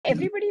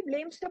everybody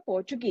blames the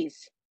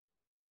Portuguese.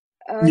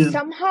 Yeah.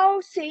 Somehow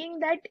saying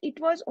that it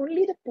was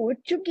only the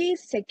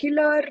Portuguese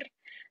secular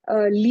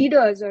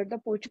leaders or the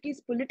Portuguese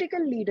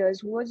political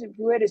leaders who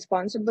were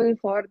responsible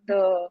for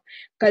the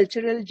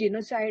cultural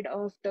genocide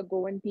of the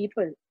Goan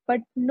people.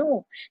 But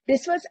no,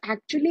 this was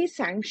actually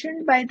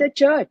sanctioned by the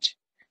church.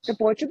 The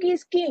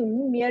Portuguese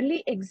king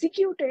merely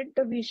executed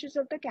the wishes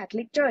of the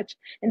Catholic Church.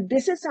 And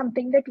this is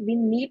something that we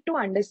need to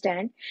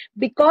understand,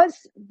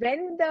 because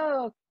when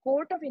the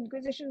Court of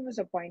Inquisition was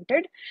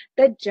appointed,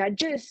 the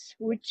judges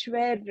which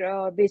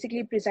were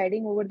basically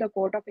presiding over the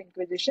Court of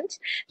Inquisitions,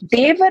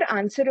 they were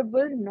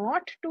answerable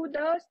not to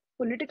the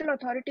political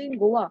authority in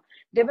Goa.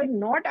 They were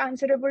not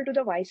answerable to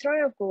the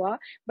Viceroy of Goa,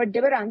 but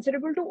they were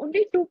answerable to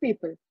only two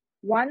people.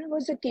 One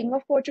was the King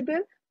of Portugal,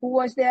 who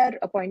was their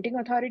appointing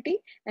authority,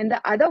 and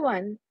the other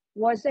one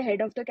was the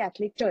head of the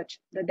Catholic Church,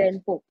 the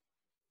then Pope.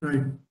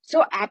 Right.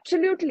 So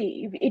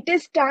absolutely, it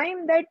is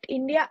time that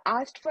India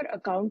asked for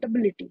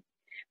accountability,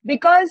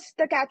 because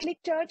the Catholic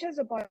Church has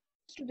apologized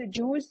to the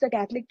Jews, the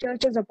Catholic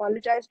Church has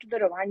apologized to the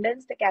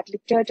Rwandans, the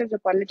Catholic Church has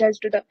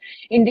apologized to the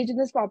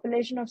indigenous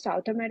population of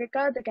South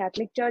America, the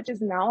Catholic Church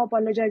is now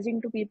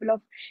apologizing to people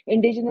of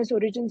indigenous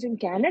origins in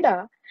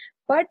Canada.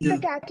 But Yeah.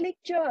 the Catholic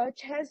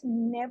Church has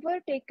never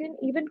taken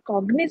even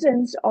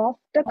cognizance of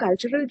the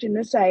cultural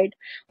genocide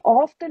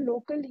of the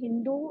local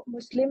Hindu,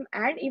 Muslim,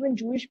 and even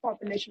Jewish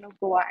population of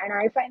Goa. And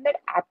I find that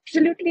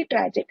absolutely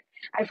tragic.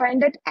 I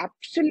find that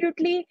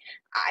absolutely,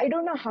 I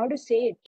don't know how to say it.